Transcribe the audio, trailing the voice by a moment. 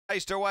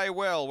Raced away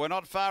well. We're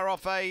not far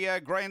off a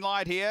green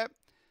light here.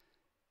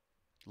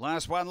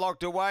 Last one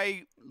locked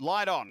away.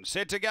 Light on.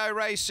 Set to go,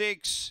 race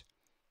 6.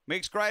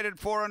 Mixed graded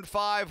 4 and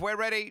 5. We're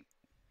ready.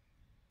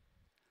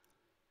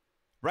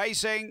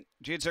 Racing.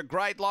 It's a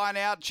great line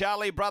out.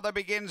 Charlie Brother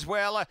begins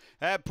well.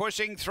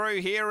 Pushing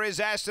through here is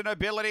Aston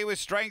Ability with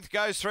strength.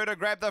 Goes through to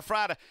grab the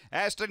front.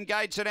 Aston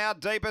Gates and out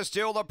deeper.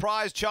 Still the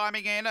prize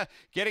chiming in.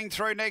 Getting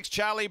through next.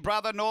 Charlie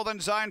Brother. Northern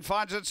Zone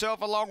finds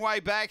itself a long way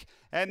back.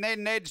 And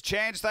then Ned's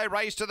Chance. They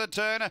race to the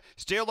turn.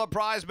 Steal the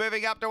Prize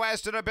moving up to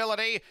Aston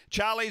Ability.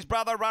 Charlie's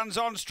Brother runs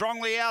on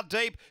strongly out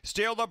deep.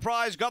 Steal the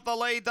Prize got the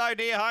lead though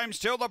near home.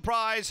 Still the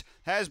Prize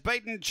has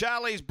beaten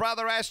Charlie's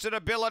Brother Aston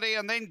Ability,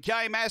 and then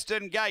came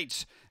Aston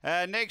Gates.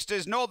 Next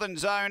is Northern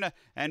Zone,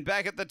 and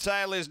back at the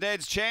tail is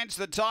Ned's Chance.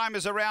 The time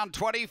is around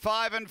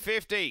 25 and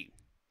 50.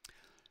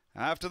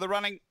 After the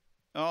running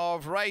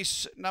of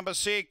race number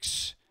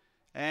 6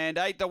 and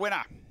 8, the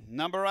winner.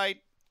 Number 8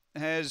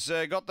 has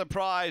got the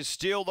prize,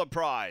 Steal the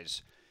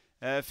Prize.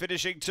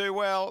 Finishing too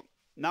well.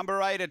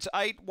 Number 8, it's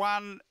 8,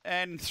 1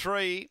 and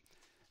 3.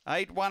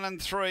 8, 1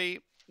 and 3.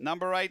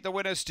 Number 8, the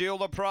winner, Steal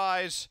the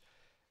Prize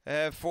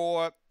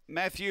for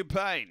Matthew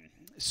Payne.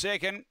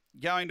 Second,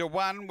 going to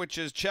 1, which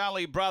is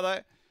Charlie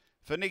Brother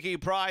for Nicky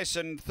Price.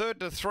 And third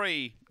to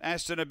 3,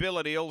 Aston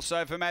Ability,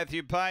 also for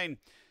Matthew Payne.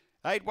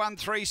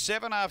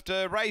 8-1-3-7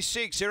 after race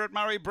 6 here at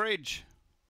Murray-Bridge.